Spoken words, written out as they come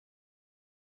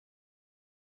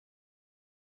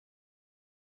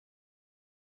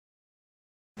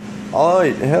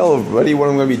Alright, hello everybody. What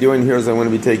I'm going to be doing here is I'm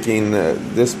going to be taking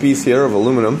this piece here of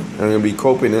aluminum and I'm going to be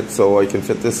coping it so I can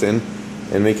fit this in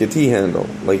and make a T-handle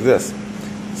like this.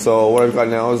 So what I've got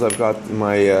now is I've got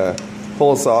my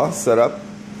hole saw set up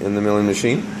in the milling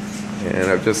machine, and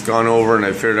I've just gone over and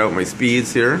I've figured out my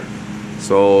speeds here.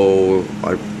 So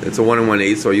it's a 1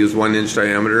 1/8, so I use 1 inch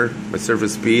diameter. My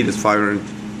surface speed is 500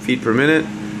 feet per minute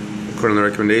according to the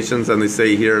recommendations, and they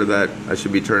say here that I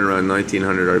should be turning around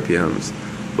 1900 RPMs.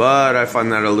 But I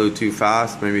find that a little too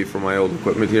fast, maybe for my old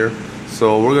equipment here.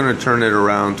 So we're going to turn it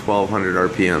around 1200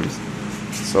 RPMs.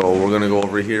 So we're going to go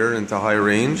over here into high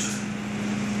range.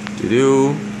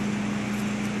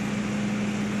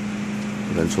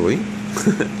 Eventually.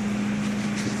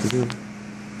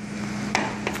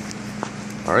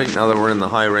 Alright, now that we're in the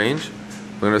high range,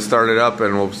 we're going to start it up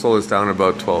and we'll slow this down to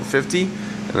about 1250,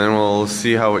 and then we'll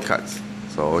see how it cuts.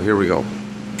 So here we go.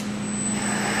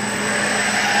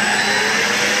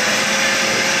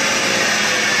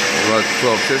 About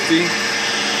 1250,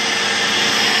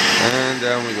 and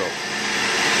down we go.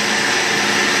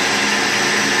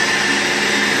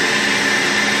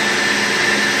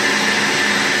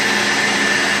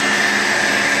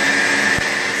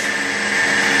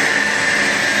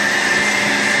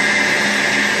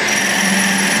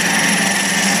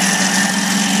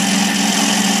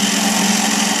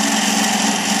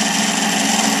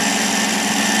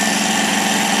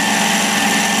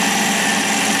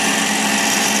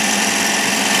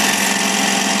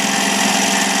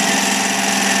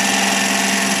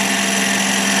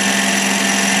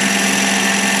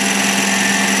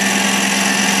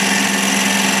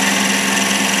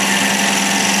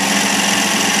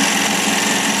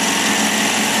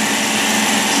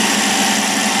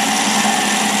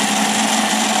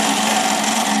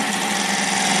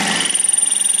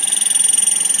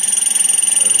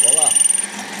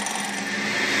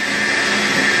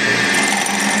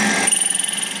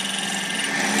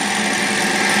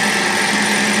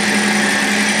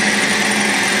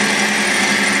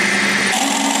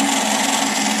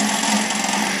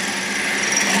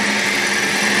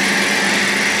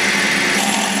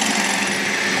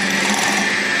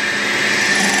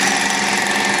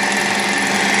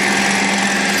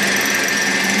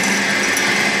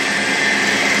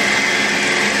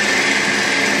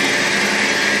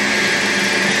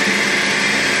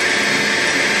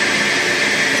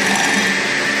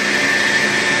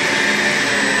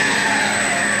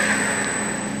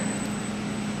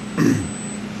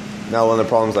 Now one of the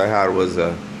problems I had was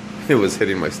it was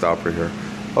hitting my stopper here.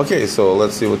 Okay, so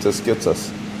let's see what this gets us.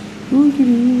 I'll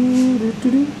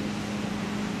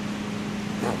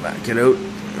back it out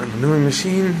on the milling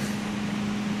machine.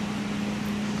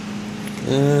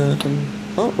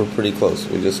 Oh, we're pretty close.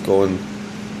 We just go and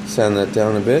sand that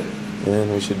down a bit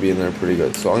and we should be in there pretty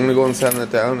good. So I'm going to go and sand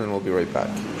that down and we'll be right back.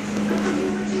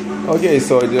 Okay,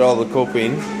 so I did all the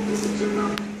coping.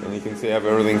 You can see I have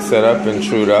everything set up and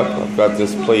trued up. I've got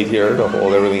this plate here to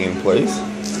hold everything in place.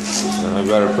 And I've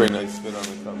got a pretty nice fit on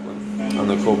the coupling, on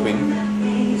the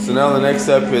coping. So now the next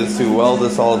step is to weld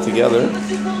this all together.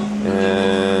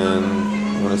 And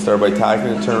I'm going to start by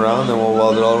tacking it, turn around, then we'll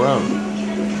weld it all around.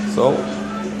 So,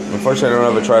 unfortunately I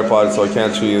don't have a tripod, so I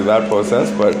can't show you that process,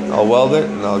 but I'll weld it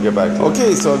and I'll get back to it.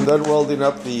 Okay, so I'm done welding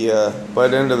up the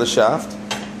butt end of the shaft.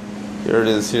 Here it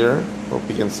is here. Hope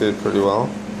you can see it pretty well.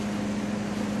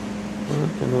 And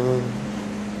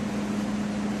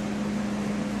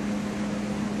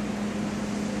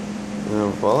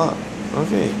voila.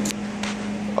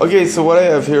 Okay, so what I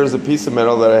have here is a piece of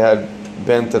metal that I had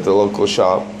bent at the local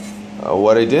shop.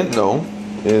 What I didn't know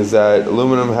is that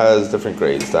aluminum has different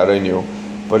grades. That I knew,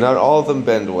 but not all of them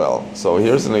bend well. So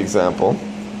here's an example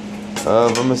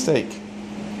of a mistake.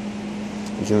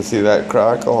 You can see that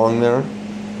crack along there,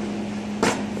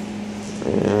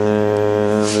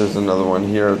 and there's another one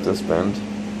here at this bend.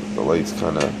 The light's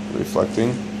kind of reflecting.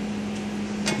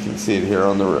 You can see it here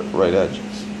on the right edge.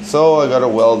 So I gotta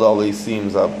weld all these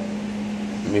seams up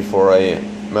before I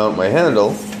mount my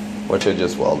handle, which I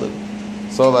just welded.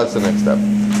 So that's the next step.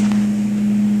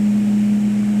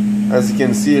 As you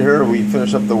can see here, we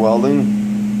finished up the welding.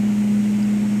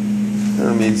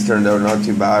 The meats turned out not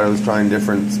too bad. I was trying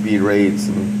different speed rates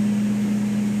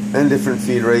and different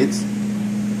feed rates.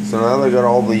 So now that I got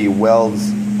all the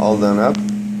welds all done up,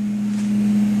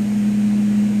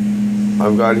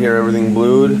 I've got here everything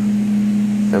blued,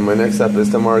 and my next step is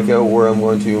to mark out where I'm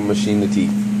going to machine the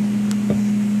teeth.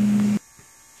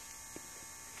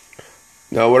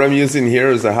 Now what I'm using here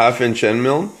is a 1/2 inch end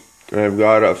mill, and I've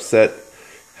got offset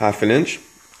 1/2 inch,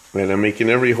 and I'm making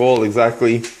every hole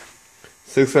exactly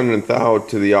 600 thou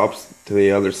to the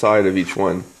other side of each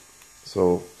one.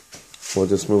 So We'll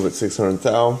just move it 600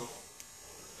 thou.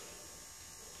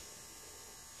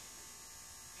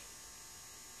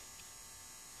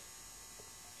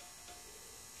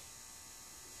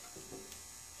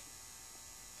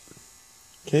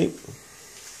 Okay,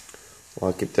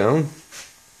 lock it down.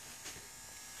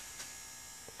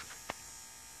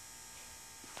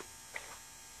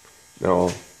 Now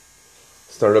I'll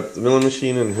start up the milling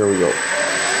machine, and here we go.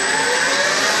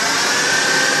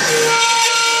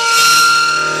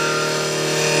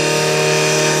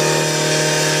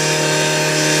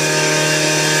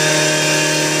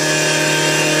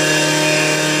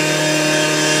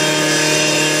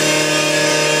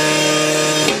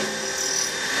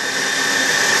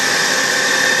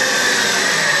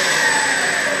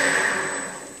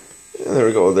 There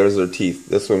we go, there's their teeth.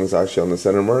 This one is actually on the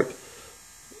center mark.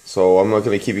 So I'm not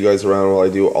going to keep you guys around while I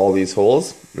do all these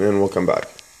holes, and we'll come back.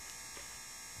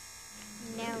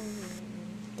 Now,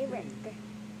 the rake.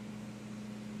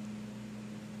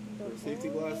 Safety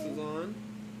glasses on.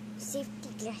 Safety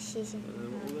glasses on. And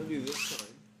then what we're going to do this time,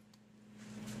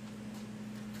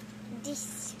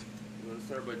 This. we're going to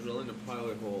start by drilling a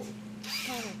pilot hole.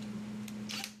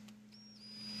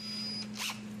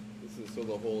 This is so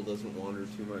the hole doesn't wander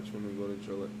too much when we go to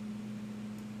drill it.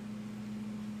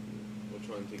 We'll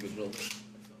try and take a drill.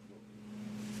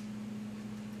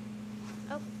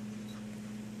 Oh.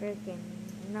 Broken.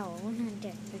 No, not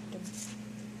that broken.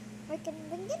 Broken.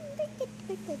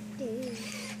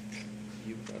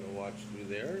 You've got to watch through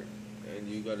there, and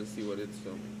you got to see what it's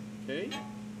filming. Okay?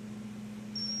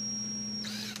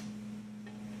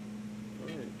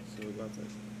 Alright, so we got that.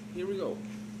 Here we go.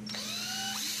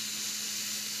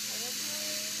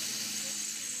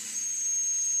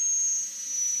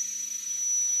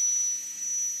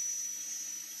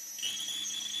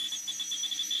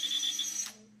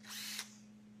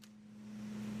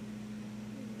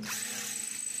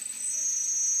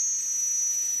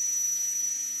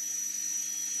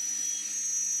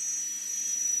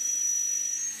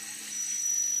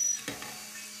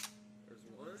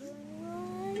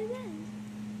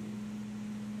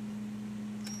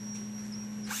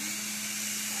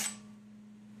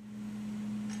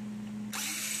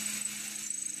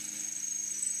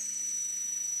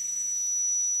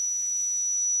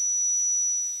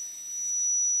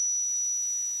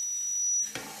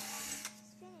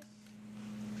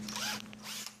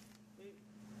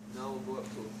 Now we'll go up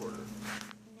to a quarter.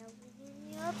 Now we're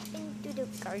going up into the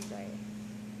corridor.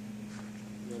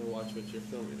 You gotta watch what you're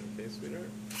filming, okay,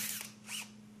 sweetheart?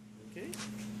 Okay?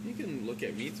 You can look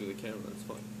at me through the camera, that's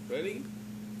fine. Ready?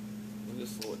 We'll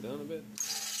just slow it down a bit.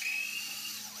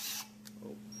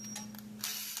 Oh.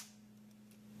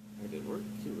 That didn't work.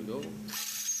 Here we go.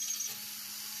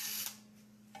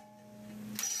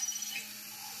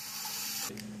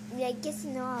 I guess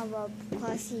now about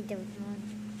passing the one.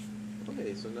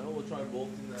 Okay, so now we'll try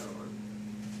bolting that on.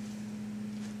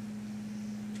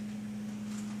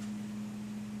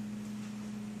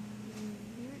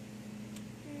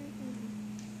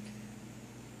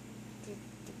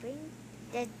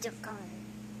 That's the car.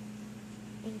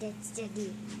 And that's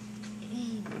Daddy.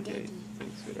 Okay, Daddy.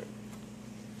 thanks, sweetheart.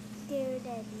 Dear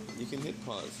Daddy. You can hit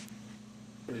pause.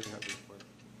 You're having fun.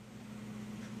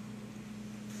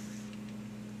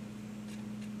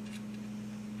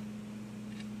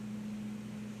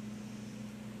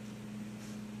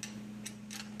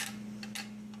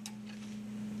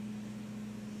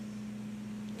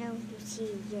 Now you see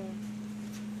here.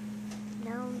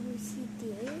 Now you see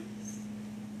this.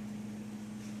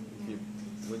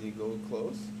 When you go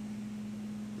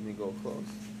close,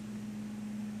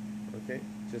 okay,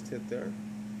 just hit there,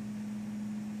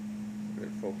 and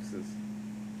it focuses.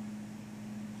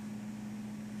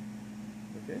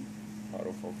 Okay,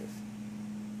 autofocus.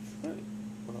 Right.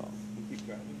 Wow, you keep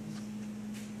grabbing this.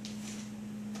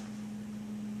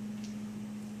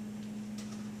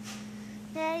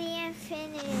 Daddy, I'm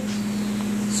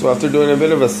finished. So after doing a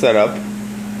bit of a setup, you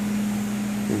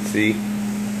can see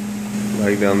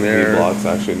right down there, 3 blocks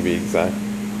actually to be exact,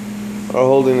 are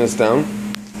holding this down.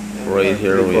 Right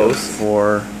here we have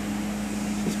for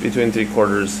just between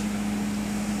 3/4,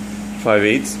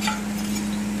 5/8.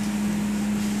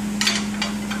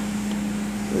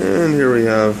 And here we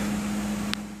have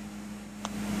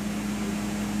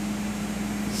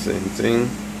same thing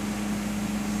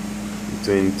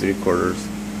between 3/4,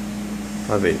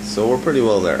 5/8. So we're pretty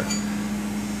well there.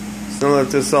 So now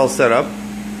that this is all set up,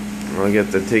 I'll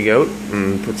get the TIG out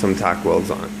and put some tack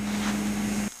welds on it.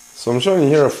 So I'm showing you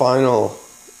here a final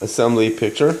assembly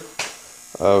picture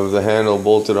of the handle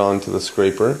bolted onto the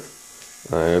scraper.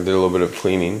 I did a little bit of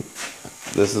cleaning.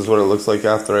 This is what it looks like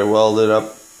after I welded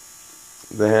up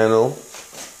the handle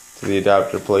to the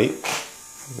adapter plate.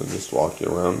 I'll just walk you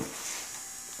around.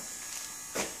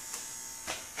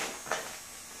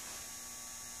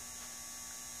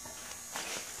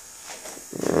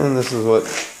 And this is what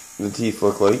the teeth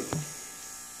look like.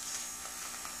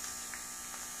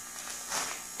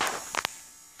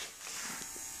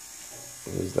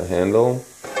 There's the handle.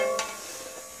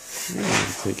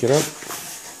 Take it up.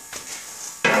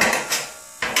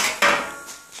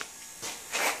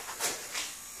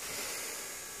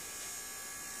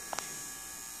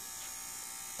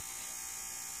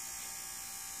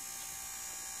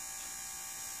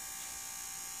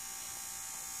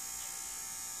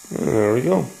 And there we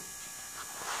go.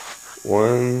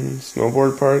 One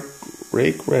snowboard park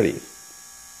rake ready.